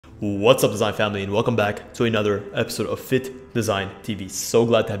What's up, design family, and welcome back to another episode of Fittdesign TV. So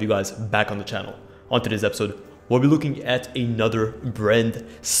glad to have you guys back on the channel. On today's episode, we'll be looking at another brand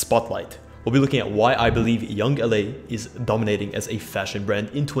spotlight. We'll be looking at why I believe Young LA is dominating as a fashion brand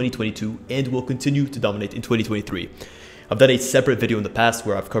in 2022 and will continue to dominate in 2023. I've done a separate video in the past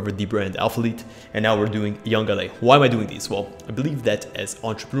where I've covered the brand Alphalete, and now we're doing Young LA. Why am I doing these? Well, I believe that as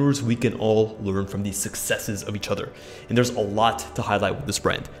entrepreneurs, we can all learn from the successes of each other. And there's a lot to highlight with this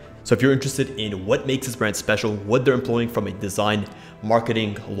brand. So if you're interested in what makes this brand special, what they're employing from a design,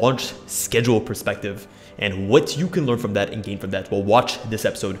 marketing, launch schedule perspective, and what you can learn from that and gain from that, well, watch this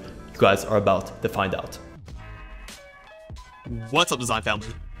episode. You guys are about to find out. What's up, design family,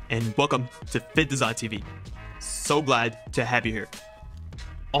 and welcome to Fittdesign TV. So glad to have you here.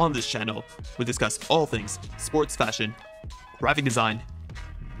 On this channel, we discuss all things sports fashion, graphic design,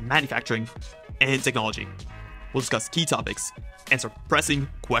 manufacturing, and technology. We'll discuss key topics, answer pressing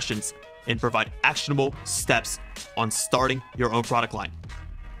questions, and provide actionable steps on starting your own product line.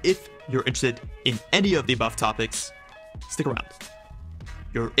 If you're interested in any of the above topics, stick around.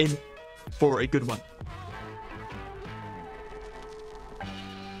 You're in for a good one.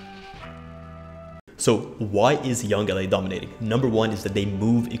 So why is Young LA dominating? Number one is that they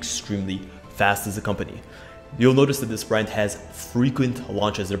move extremely fast as a company. You'll notice that this brand has frequent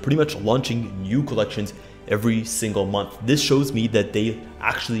launches. They're pretty much launching new collections every single month. This shows me that they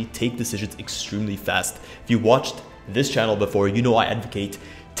actually take decisions extremely fast. If you watched this channel before, you know I advocate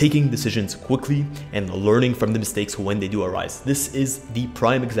taking decisions quickly and learning from the mistakes when they do arise. This is the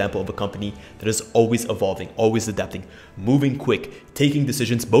prime example of a company that is always evolving, always adapting, moving quick, taking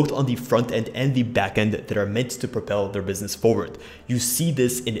decisions both on the front end and the back end that are meant to propel their business forward. You see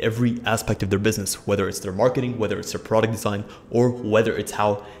this in every aspect of their business, whether it's their marketing, whether it's their product design, or whether it's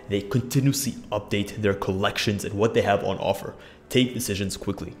how they continuously update their collections and what they have on offer. Take decisions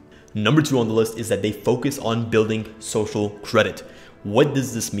quickly. Number two on the list is that they focus on building social credit. What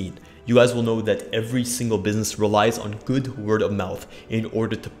does this mean? You guys will know that every single business relies on good word of mouth in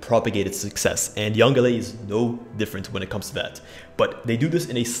order to propagate its success, and Young LA is no different when it comes to that. But they do this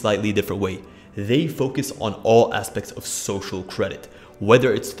in a slightly different way. They focus on all aspects of social credit,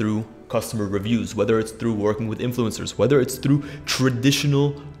 whether it's through customer reviews, whether it's through working with influencers, whether it's through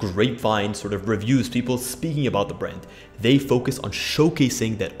traditional grapevine sort of reviews, people speaking about the brand. They focus on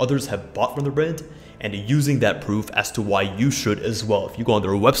showcasing that others have bought from the brand and using that proof as to why you should as well. If you go on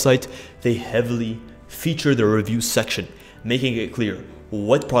their website, they heavily feature their review section, making it clear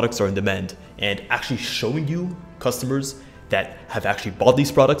what products are in demand and actually showing you customers that have actually bought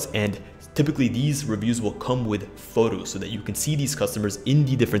these products. And typically these reviews will come with photos so that you can see these customers in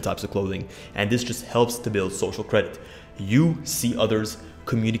the different types of clothing. And this just helps to build social credit. You see others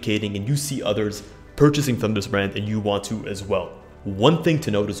communicating and you see others purchasing from this brand and you want to as well. One thing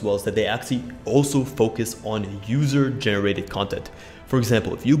to note as well is that they actually also focus on user-generated content. For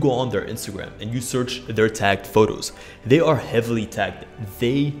example, if you go on their Instagram and you search their tagged photos, they are heavily tagged.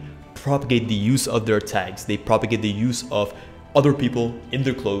 They propagate the use of their tags. They propagate the use of other people in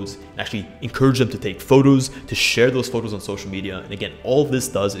their clothes and actually encourage them to take photos, to share those photos on social media. And again, all this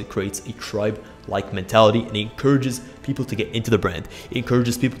does, it creates a tribe-like mentality and it encourages people to get into the brand. It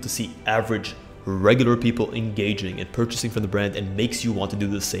encourages people to see average regular people engaging and purchasing from the brand and makes you want to do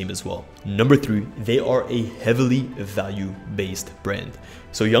the same as well. Number three, they are a heavily value-based brand.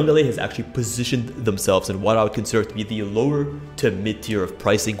 So Young LA has actually positioned themselves in what I would consider to be the lower to mid-tier of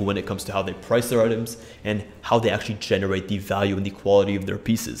pricing when it comes to how they price their items and how they actually generate the value and the quality of their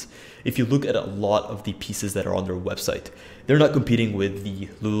pieces. If you look at a lot of the pieces that are on their website, they're not competing with the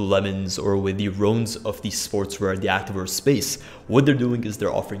Lululemons or with the Roans of the sportswear and the activewear space. What they're doing is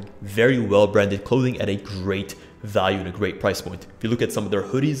they're offering very well-branded clothing at a great value and a great price point. If you look at some of their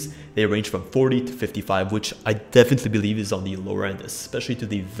hoodies, they range from 40 to 55, which I definitely believe is on the lower end, especially to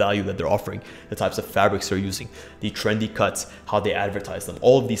the value that they're offering, the types of fabrics they're using, the trendy cuts, how they advertise them.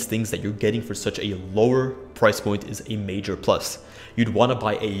 All of these things that you're getting for such a lower price point is a major plus. You'd want to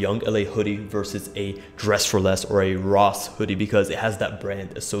buy a Young LA hoodie versus a Dress for Less or a Ross hoodie because it has that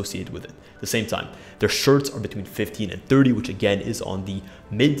brand associated with it. At the same time, their shirts are between 15 and 30, which again is on the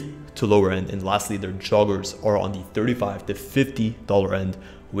mid to lower end. And lastly, their joggers are on the $35 to $50 end,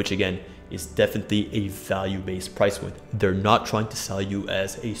 which again is definitely a value-based price point. They're not trying to sell you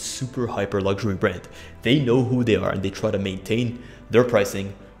as a super hyper luxury brand. They know who they are and they try to maintain their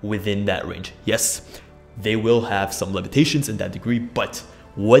pricing within that range. Yes, they will have some limitations in that degree, but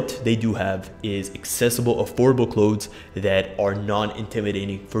what they do have is accessible, affordable clothes that are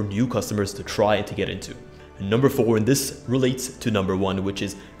non-intimidating for new customers to try and to get into. Number 4, and this relates to number 1, which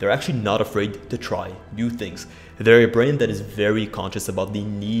is they're actually not afraid to try new things. They're a brand that is very conscious about the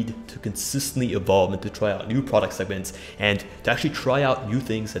need to consistently evolve and to try out new product segments and to actually try out new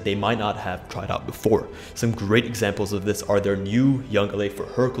things that they might not have tried out before. Some great examples of this are their new Young LA for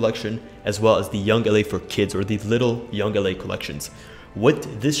Her collection, as well as the Young LA for Kids, or the Little Young LA collections. What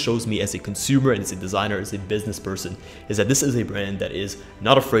this shows me as a consumer and as a designer, as a business person, is that this is a brand that is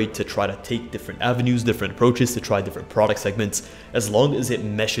not afraid to try to take different avenues, different approaches, to try different product segments, as long as it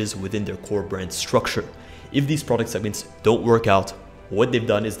meshes within their core brand structure. If these product segments don't work out, what they've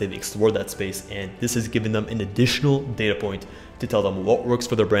done is they've explored that space, and this has given them an additional data point to tell them what works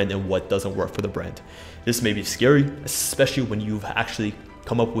for their brand and what doesn't work for the brand. This may be scary, especially when you've actually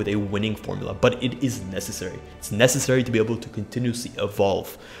come up with a winning formula, but it is necessary. It's necessary to be able to continuously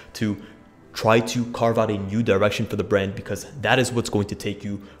evolve, to try to carve out a new direction for the brand, because that is what's going to take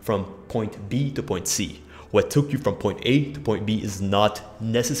you from point B to point C. What took you from point A to point B is not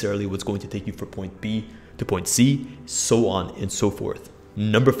necessarily what's going to take you from point B to point C, so on and so forth.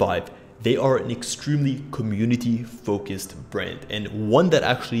 Number 5, they are an extremely community-focused brand, and one that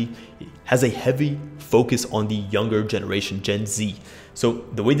actually has a heavy focus on the younger generation, Gen Z. So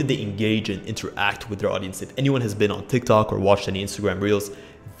the way that they engage and interact with their audience, if anyone has been on TikTok or watched any Instagram Reels,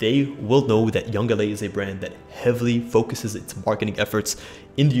 they will know that Young LA is a brand that heavily focuses its marketing efforts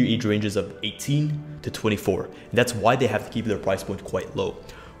in the age ranges of 18 to 24. And that's why they have to keep their price point quite low.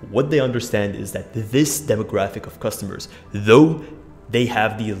 What they understand is that this demographic of customers, though they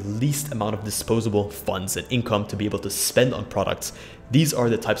have the least amount of disposable funds and income to be able to spend on products, these are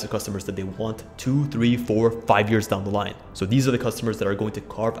the types of customers that they want 2, 3, 4, 5 years down the line. So these are the customers that are going to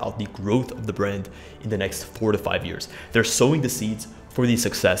carve out the growth of the brand in the next 4 to 5 years. They're sowing the seeds for the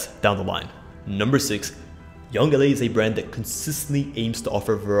success down the line. Number 6, Young LA is a brand that consistently aims to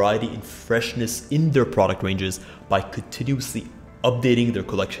offer variety and freshness in their product ranges by continuously updating their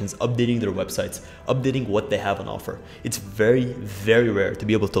collections, updating their websites, updating what they have on offer. It's very, very rare to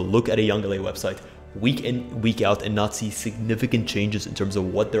be able to look at a Young LA website week in, week out and not see significant changes in terms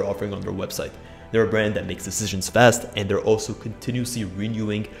of what they're offering on their website. They're a brand that makes decisions fast, and they're also continuously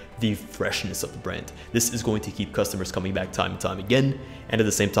renewing the freshness of the brand. This is going to keep customers coming back time and time again. And at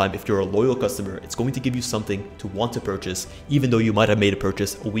the same time, if you're a loyal customer, it's going to give you something to want to purchase, even though you might have made a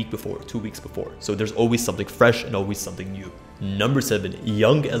purchase a week before, 2 weeks before. So there's always something fresh and always something new. Number 7,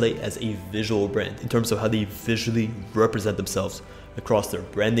 Young LA as a visual brand in terms of how they visually represent themselves across their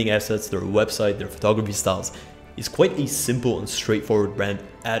branding assets, their website, their photography styles. Is quite a simple and straightforward brand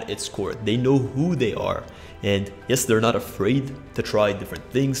at its core. They know who they are, and yes, they're not afraid to try different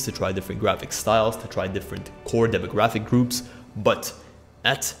things, to try different graphic styles, to try different core demographic groups, but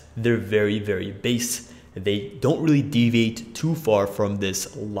at their very, very base, they don't really deviate too far from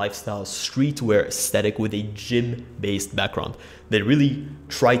this lifestyle streetwear aesthetic with a gym-based background. They really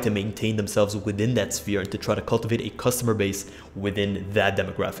try to maintain themselves within that sphere and to try to cultivate a customer base within that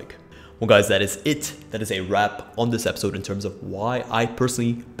demographic. Well guys, that is it. That is a wrap on this episode in terms of why I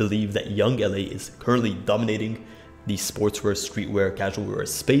personally believe that Young LA is currently dominating the sportswear, streetwear, casual wear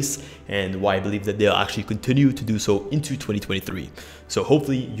space, and why I believe that they'll actually continue to do so into 2023. So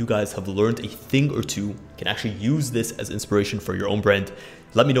hopefully you guys have learned a thing or two, can actually use this as inspiration for your own brand.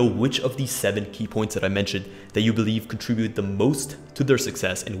 Let me know which of these 7 key points that I mentioned that you believe contribute the most to their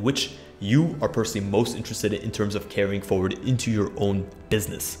success, and which you are personally most interested in terms of carrying forward into your own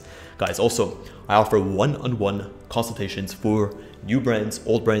business. Guys, also, I offer one-on-one consultations for new brands,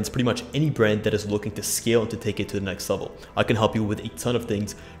 old brands, pretty much any brand that is looking to scale and to take it to the next level. I can help you with a ton of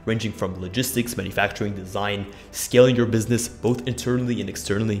things ranging from logistics, manufacturing, design, scaling your business both internally and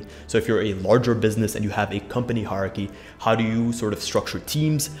externally. So if you're a larger business and you have a company hierarchy, how do you sort of structure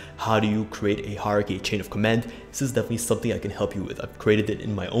teams? How do you create a hierarchy, a chain of command? This is definitely something I can help you with. I've created it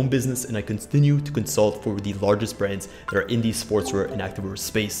in my own business, and I continue to consult for the largest brands that are in the sportswear and activewear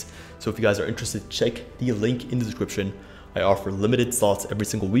space. So if you guys are interested, check the link in the description. I offer limited slots every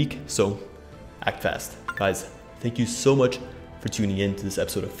single week, so act fast. Guys, thank you so much for tuning in to this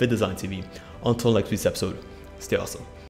episode of Fittdesign TV. Until next week's episode, stay awesome.